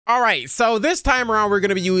All right, so this time around, we're going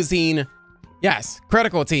to be using, yes,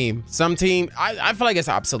 critical team. Some team, I feel like it's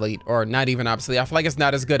obsolete, or not even obsolete. I feel like it's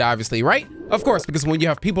not as good, obviously, right? Of course, because when you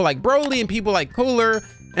have people like Broly and people like Cooler,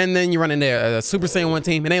 and then you run into a Super Saiyan 1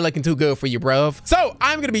 team, it ain't looking too good for you, bruv. So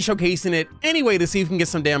I'm going to be showcasing it anyway to see if we can get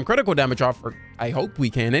some damn critical damage off, or I hope we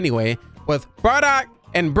can anyway, with Bardock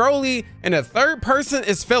and Broly, and the third person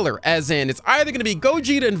is filler, as in it's either going to be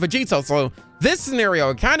Gogeta and Vegito. So this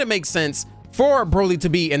scenario kind of makes sense for Broly to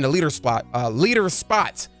be in the leader spot,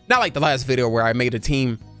 not like the last video where I made a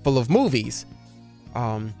team full of movies.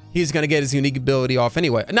 He's gonna get his unique ability off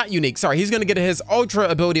anyway. Not unique, sorry. He's gonna get his ultra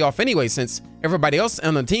ability off anyway, since everybody else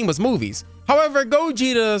on the team was movies. However,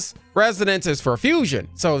 Gogeta's residence is for fusion,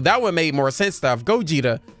 so that would make more sense to have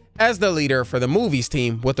Gogeta as the leader for the movies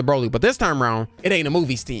team with the Broly. But this time around, it ain't a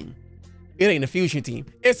movies team. It ain't a fusion team.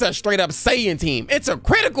 It's a straight up Saiyan team. It's a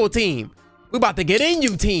critical team. We about to get in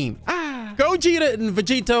you team. Gogeta and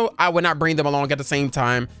Vegito, I would not bring them along at the same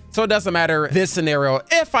time. So it doesn't matter this scenario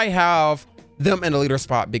if I have them in the leader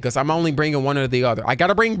spot, because I'm only bringing one or the other. I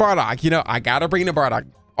gotta bring Bardock, you know, I gotta bring the Bardock.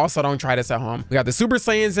 Also, don't try this at home. We got the Super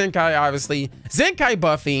Saiyan Zenkai, obviously. Zenkai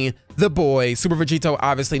buffing the boy, Super Vegito,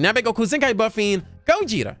 obviously. Namegoku Zenkai buffing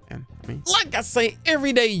Gogeta. And I mean, like I say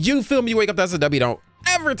every day, you feel me, you wake up, that's a W. Don't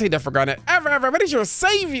ever take that for granted. Ever. What is your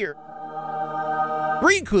savior?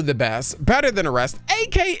 RikuTheBest, better than the rest,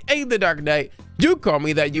 aka the Dark Knight. You call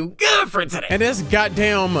me that, you good for today. And this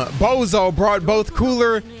goddamn bozo brought both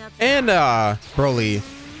Cooler and Broly.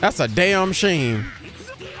 That's a damn shame.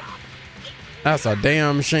 That's a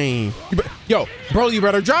damn shame. Yo, Broly, you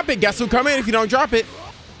better drop it. Guess who come in if you don't drop it?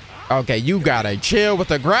 Okay, you gotta chill with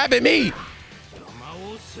the grabbing me.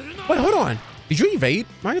 Wait, hold on. Did you evade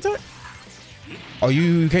my attack? Oh,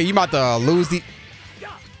 you okay? You about to lose the...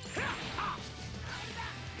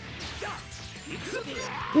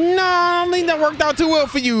 No, I don't think that worked out too well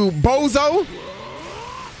for you, bozo.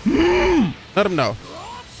 Let him know.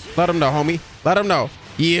 Let him know, homie. Let him know.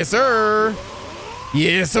 Yes, sir.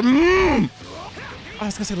 Yes, sir. I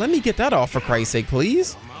was gonna say, let me get that off for Christ's sake,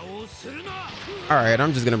 please. All right,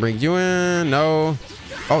 I'm just gonna bring you in. No.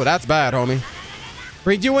 Oh, that's bad, homie.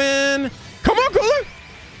 Bring you in. Come on, Cooler.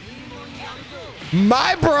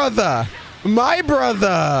 My brother. My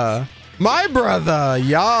brother. My brother.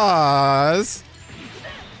 Yes.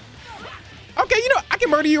 Okay, you know, I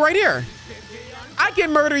can murder you right here. I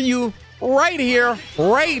can murder you right here,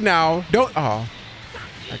 right now. Don't, oh.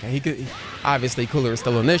 Okay, he could, obviously Cooler is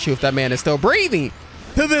still an issue if that man is still breathing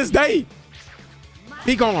to this day.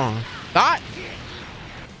 Be gone. Thought.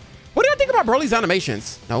 What do you think about Broly's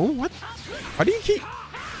animations? No, what? Why do you keep?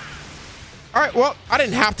 All right, well, I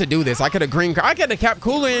didn't have to do this. I could have green card. I could have kept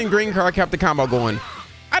Cooler and green card, kept the combo going.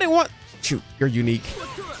 I didn't want, shoot, you're unique.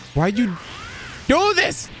 Why'd you do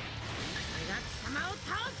this?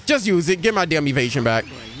 Just use it. Get my damn evasion back.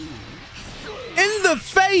 In the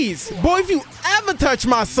face. Boy, if you ever touch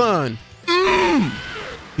my son.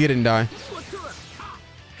 He didn't die.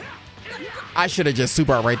 I should have just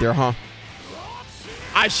supered right there, huh?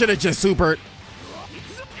 I should have just supered.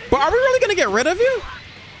 But are we really going to get rid of you?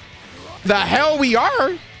 The hell we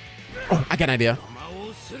are. Oh, I got an idea.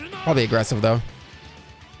 Probably aggressive, though.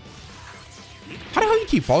 How the hell you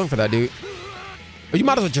keep falling for that, dude? Oh, you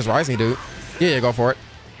might as well just rising, dude. Yeah, go for it.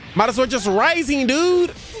 Might as well just rising,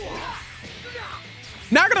 dude.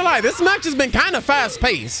 Not gonna lie, this match has been kind of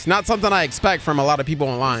fast-paced. Not something I expect from a lot of people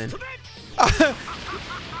online.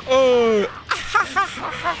 Oh.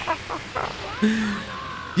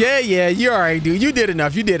 Yeah, you're all right, dude. You did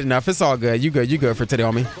enough. You did enough. It's all good. You good. You good for today,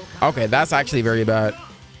 homie. Okay, that's actually very bad.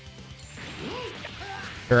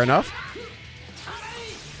 Fair enough.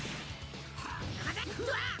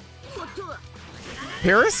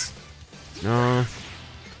 Paris? No.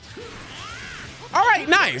 All right,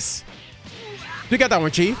 nice. You got that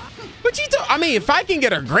one, Chief. Vegito, I mean, if I can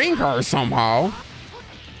get a green card somehow.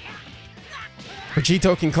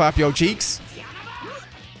 Vegito can clap your cheeks.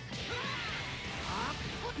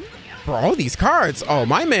 Bro, all these cards. Oh,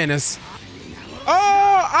 my man is... Oh,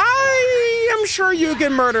 I am sure you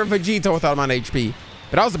can murder Vegito without my HP.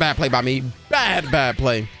 But that was a bad play by me. Bad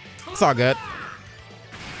play. It's all good.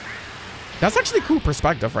 That's actually cool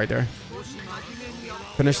perspective right there.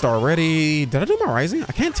 Finished already. Did I do my rising?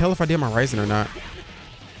 I can't tell if I did my rising or not.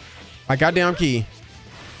 My goddamn key.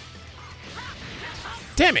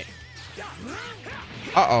 Damn it.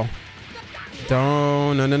 Uh-oh.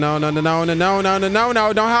 No.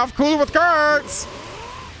 Don't have Cooler with cards.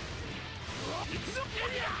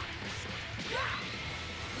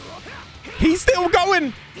 He's still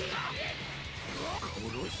going.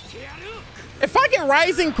 If I get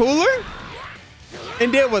rising Cooler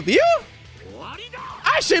and deal with you,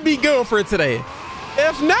 I That should be good for today.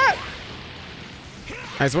 If not,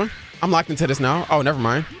 nice one. I'm locked into this now. Oh, never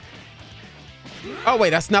mind. Oh,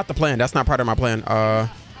 wait, that's not the plan. That's not part of my plan.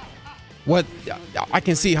 What? I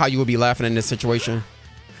can see how you would be laughing in this situation.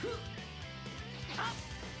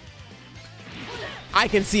 I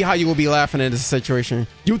can see how you will be laughing in this situation.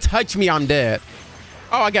 You touch me, I'm dead.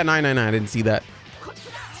 Oh, I got 999. I didn't see that.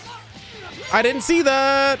 I didn't see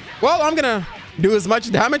that. Well, I'm gonna do as much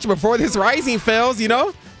damage before this rising fails, you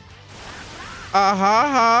know?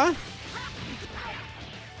 Part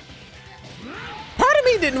of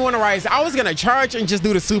me didn't want to rise. I was gonna charge and just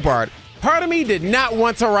do the super art. Part of me did not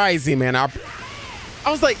want to rising, man. I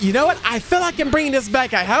was like, you know what? I feel I can bring this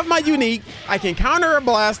back. I have my unique. I can counter a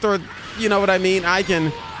blast, or you know what I mean? I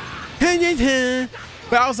can.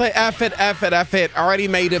 But I was like, F it. I already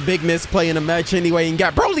made a big misplay in the match anyway and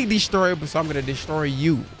got Broly destroyed, so I'm gonna destroy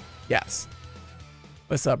you. Yes.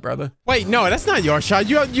 What's up, brother? Wait, no, that's not your shot.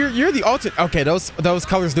 You're the ultimate. Okay, those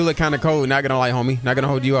colors do look kind of cold. Not gonna lie, homie. Not gonna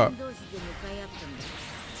hold you up.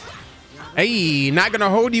 Hey, not gonna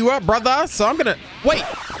hold you up, brother. So I'm gonna wait.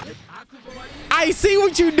 I see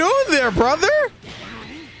what you doing there, brother.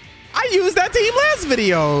 I used that team last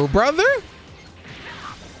video, brother.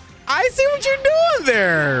 I see what you're doing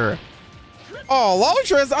there. Oh,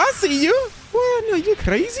 Ultras, I see you. What? No, you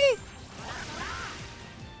crazy?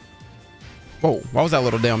 Whoa, why was that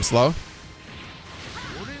little damn slow?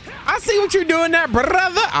 I see what you're doing there,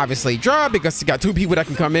 brother. Obviously, draw because you got two people that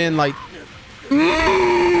can come in like.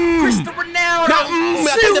 Christopher now.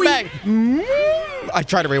 I take it back. I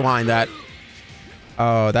try to rewind that.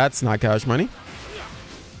 Oh, that's not cash money.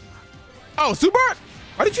 Oh, super art.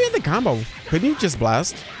 Why did you end the combo? Couldn't you just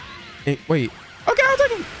blast? Hey, wait. Okay, I'll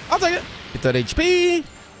take him. I'll take it. Get that HP.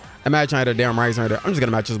 Imagine I had a damn rising right there. I'm just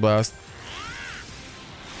gonna match his blast.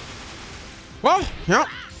 Well, yeah.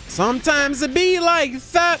 Sometimes it be like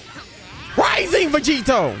that. Rising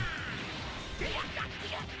Vegito.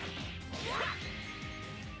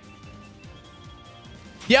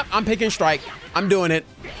 Yep, I'm picking strike. I'm doing it.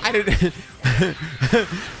 I did.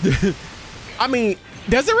 I mean,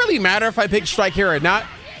 does it really matter if I pick strike here or not?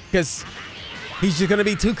 Because he's just gonna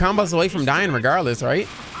be 2 combos away from dying regardless, right?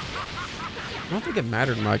 I don't think it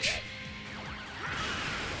mattered much.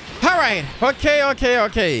 All right. Okay. All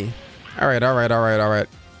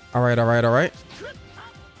right.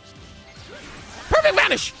 Perfect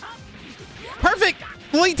vanish.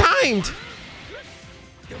 Perfectly timed.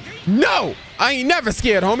 No, I ain't never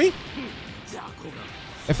scared, homie.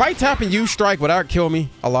 If I tap and you strike without kill me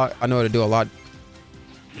a lot, I know how to do a lot.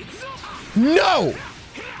 No,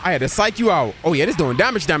 I had to psych you out. Oh yeah, this doing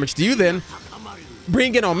damage to you then.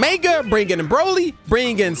 Bring in Omega, bring in Broly,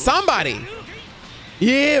 bring in somebody.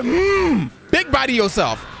 Yeah, big body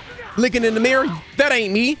yourself. Looking in the mirror, that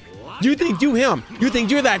ain't me. You think you him. You think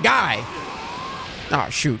you're that guy. Oh,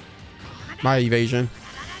 shoot. My evasion.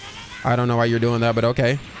 I don't know why you're doing that, but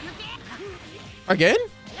okay. Again?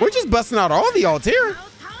 We're just busting out all the ults here.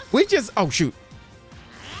 We just, oh, shoot.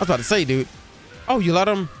 I was about to say, dude. Oh, you let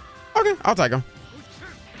him? Okay, I'll take him.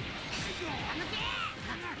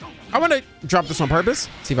 I want to drop this on purpose.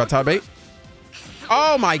 See if I top bait.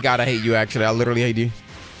 Oh my God, I hate you, actually. I literally hate you.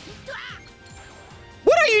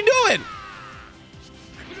 What are you doing?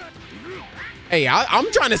 Hey,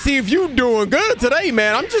 I'm trying to see if you doing good today,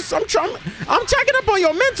 man. I'm checking up on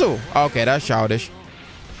your mental. Okay, that's childish.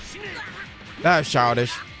 That's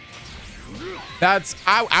childish.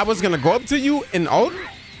 I was gonna go up to you in ult,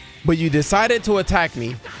 but you decided to attack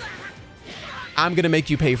me. I'm gonna make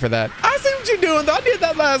you pay for that. I see what you're doing though. I did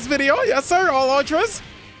that last video. Yes, sir, all ultras.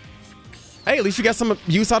 Hey, at least you got some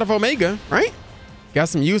use out of Omega, right? Got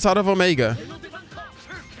some use out of Omega.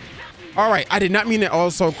 All right, I did not mean to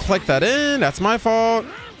also click that in. That's my fault.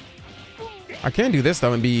 I can do this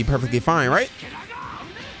though and be perfectly fine, right?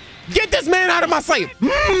 Get this man out of my sight.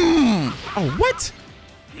 Oh, what?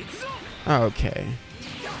 Okay.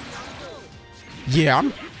 Yeah,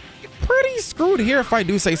 I'm pretty screwed here if I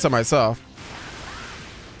do say so myself.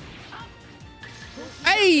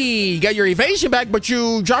 Hey, you got your evasion back, but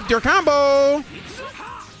you dropped your combo. Oh,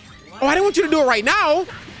 I didn't want you to do it right now.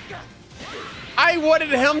 I wanted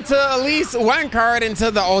him to at least one card into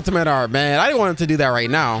the ultimate art, man. I didn't want him to do that right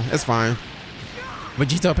now. It's fine.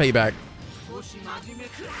 Vegito payback.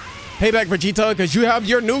 Payback, Vegito, because you have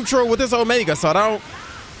your neutral with this Omega, so I don't...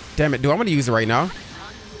 Damn it, dude, I'm going to use it right now.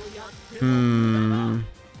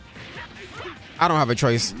 I don't have a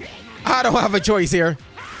choice. I don't have a choice here.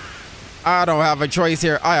 I don't have a choice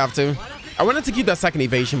here. I have to. I wanted to keep that second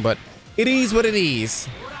evasion, but it is what it is.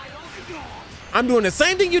 I'm doing the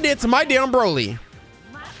same thing you did to my damn Broly.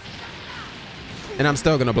 And I'm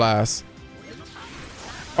still gonna blast.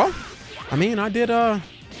 Oh, I mean, I did, oh,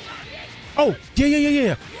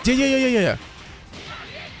 yeah.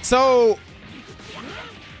 So,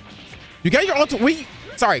 you got your ultimate,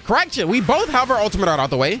 correction. We both have our ultimate out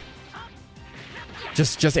the way.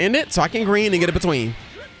 Just end it so I can green and get it between.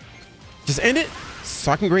 Just end it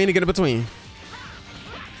so I can green and get it between.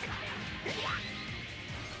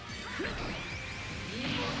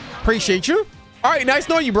 Appreciate you. All right, nice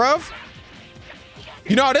knowing you, bruv.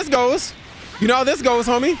 You know how this goes. You know how this goes,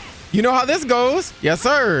 homie. You know how this goes. Yes,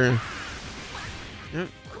 sir.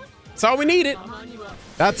 That's all we needed.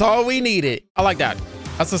 That's all we needed. I like that.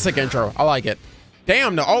 That's a sick intro. I like it.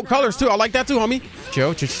 Damn, the alt colors too. I like that too, homie.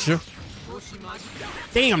 Chill.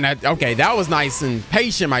 Damn, okay, that was nice and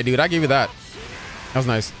patient, my dude. I give you that. That was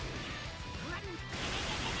nice.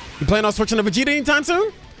 You planning on switching to Vegeta anytime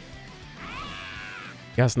soon?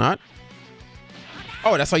 Guess not.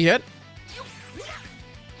 Oh, that's all you hit?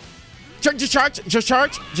 Just charge.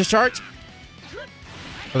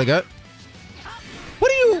 Really good.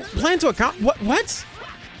 What do you plan to account? What?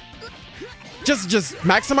 Just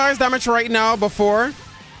maximize damage right now before.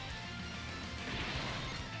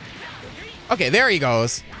 Okay, there he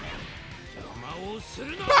goes.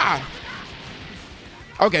 Ah.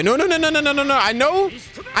 Okay, no. I know,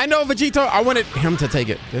 Vegito. I wanted him to take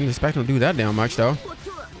it. Didn't expect him to do that damn much, though.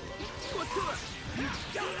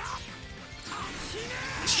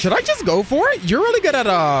 Should I just go for it? You're really good at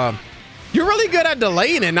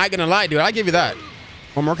delaying it. Not gonna lie, dude. I give you that.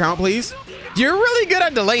 One more count, please. You're really good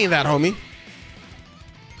at delaying that, homie.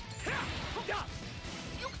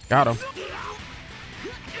 Got him.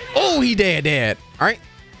 Oh, he dead. All right.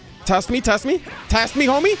 Test me,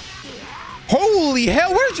 homie. Holy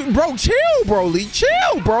hell, where'd you, bro? Chill, Broly.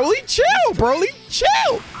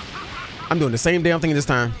 Chill. I'm doing the same damn thing this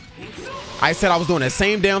time. I said I was doing the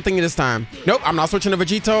same damn thing this time. Nope, I'm not switching to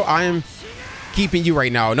Vegito. I am keeping you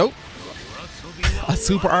right now. Nope. A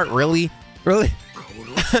super art, really?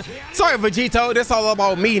 Sorry, Vegito. This all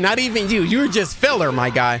about me, not even you. You're just filler, my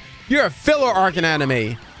guy. You're a filler arc in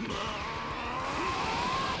anime.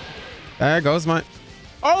 There goes my...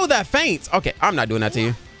 Oh, that faints. Okay, I'm not doing that to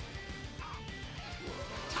you.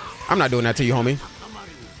 I'm not doing that to you, homie.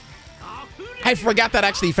 I forgot that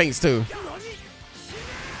actually faints too.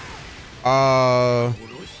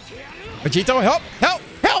 Vegito, help.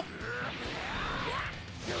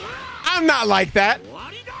 I'm not like that.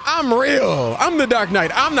 I'm real. I'm the Dark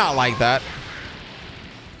Knight. I'm not like that.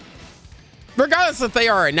 Regardless if they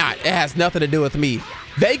are or not, it has nothing to do with me.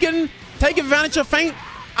 They can take advantage of feint.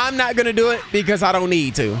 I'm not going to do it because I don't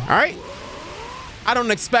need to. All right. I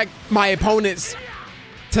don't expect my opponents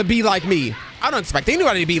to be like me. I don't expect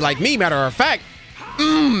anybody to be like me. Matter of fact,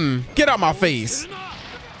 get out my face.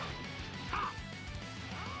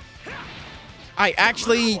 I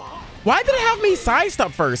actually, why did it have me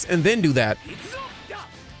sidestep first and then do that?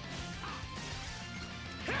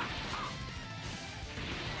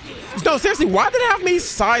 No, seriously, why did it have me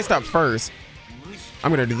sidestep first? I'm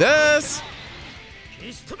gonna do this.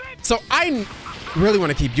 So I really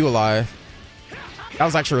want to keep you alive. That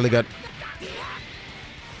was actually really good.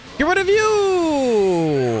 Get rid of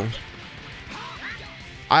you.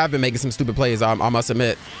 I have been making some stupid plays, I must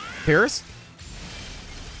admit. Pierce.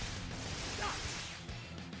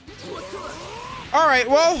 All right,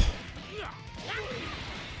 well.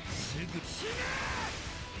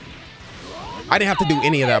 I didn't have to do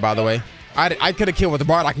any of that, by the way. I could have killed with the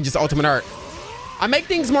bar. I can just ultimate art. I make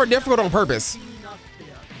things more difficult on purpose.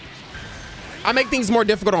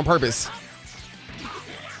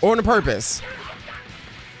 On purpose.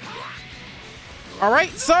 All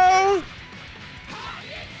right, so. All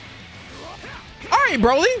right,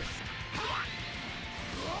 Broly.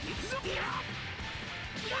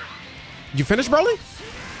 You finished, Broly?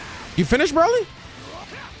 You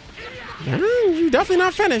definitely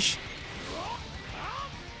not finished.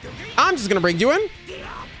 I'm just gonna bring you in.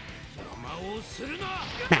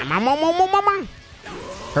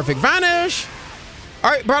 Perfect vanish.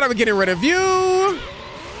 All right, brother, we're getting rid of you.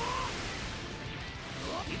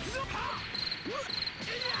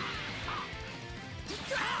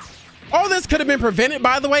 All this could have been prevented,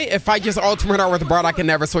 by the way, if I just ultimate art with Broad. I can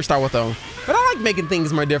never switch out with them. But I like making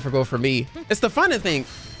things more difficult for me. It's the fun thing.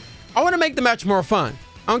 I want to make the match more fun.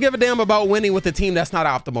 I don't give a damn about winning with a team that's not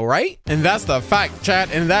optimal, right? And that's the fact,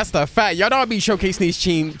 chat. And that's the fact. Y'all don't be showcasing these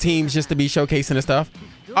teams just to be showcasing and stuff.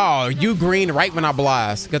 Oh, you green right when I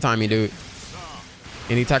blast. Good timing, dude.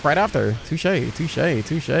 Any attack right after. Touche,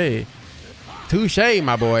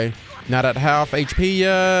 my boy. Not at half HP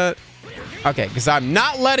yet. Okay, because I'm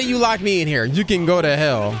not letting you lock me in here. You can go to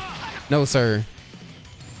hell. No, sir.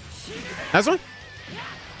 That's one.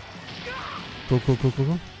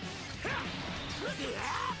 Cool.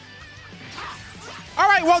 All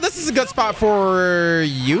right, well, this is a good spot for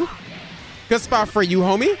you. Good spot for you,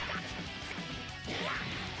 homie.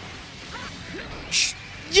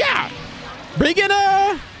 Yeah. Bring in,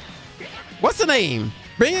 what's the name?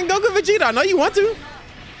 Bring in Goku Vegeta. I know you want to.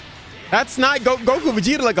 That's not Goku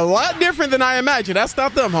Vegeta look a lot different than I imagined. That's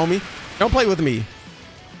not them, homie. Don't play with me.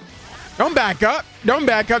 Don't back up. Don't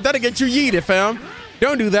back up. That'll get you yeeted, fam.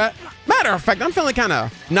 Don't do that. Matter of fact, I'm feeling kind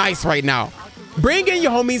of nice right now. Bring in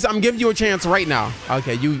your homies. I'm giving you a chance right now.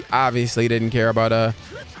 Okay, you obviously didn't care about,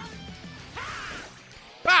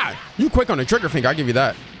 you quick on the trigger finger. I'll give you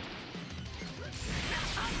that.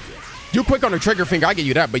 You quick on the trigger finger. I'll give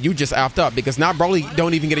you that. But you just effed up because now Broly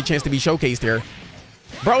don't even get a chance to be showcased here.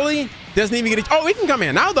 Broly doesn't even get a... Oh, he can come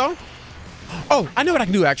in now, though. Oh, I know what I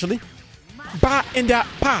can do, actually. Ba and da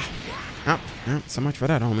pa. Oh, so much for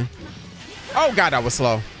that, homie. Oh, God, that was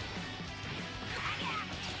slow.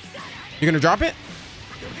 You're going to drop it?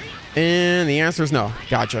 And the answer is no.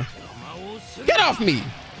 Gotcha. Get off me.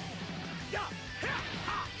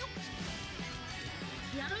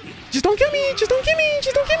 Just don't kill me. Just don't kill me.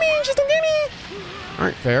 Just don't kill me. Just don't kill me. All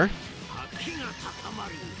right, fair.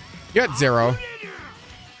 You're at 0.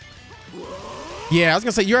 Yeah, I was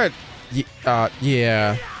going to say you're at...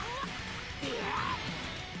 yeah.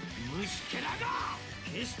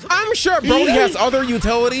 I'm sure Broly has other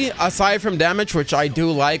utility aside from damage, which I do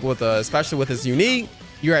like, with especially with his unique.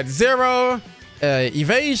 You're at 0,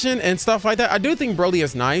 evasion, and stuff like that. I do think Broly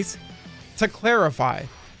is nice. To clarify,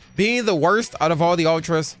 being the worst out of all the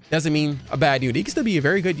Ultras doesn't mean a bad unit. He can still be a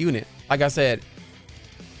very good unit. Like I said,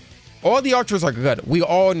 all the Ultras are good. We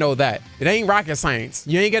all know that. It ain't rocket science.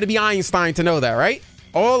 You ain't got to be Einstein to know that, right?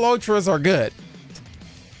 All Ultras are good.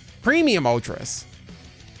 Premium Ultras.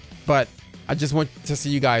 But I just want to see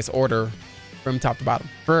you guys order from top to bottom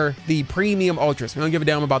for the premium Ultras. We don't give a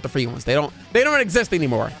damn about the free ones. They don't exist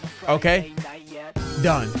anymore. Okay?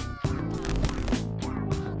 Done.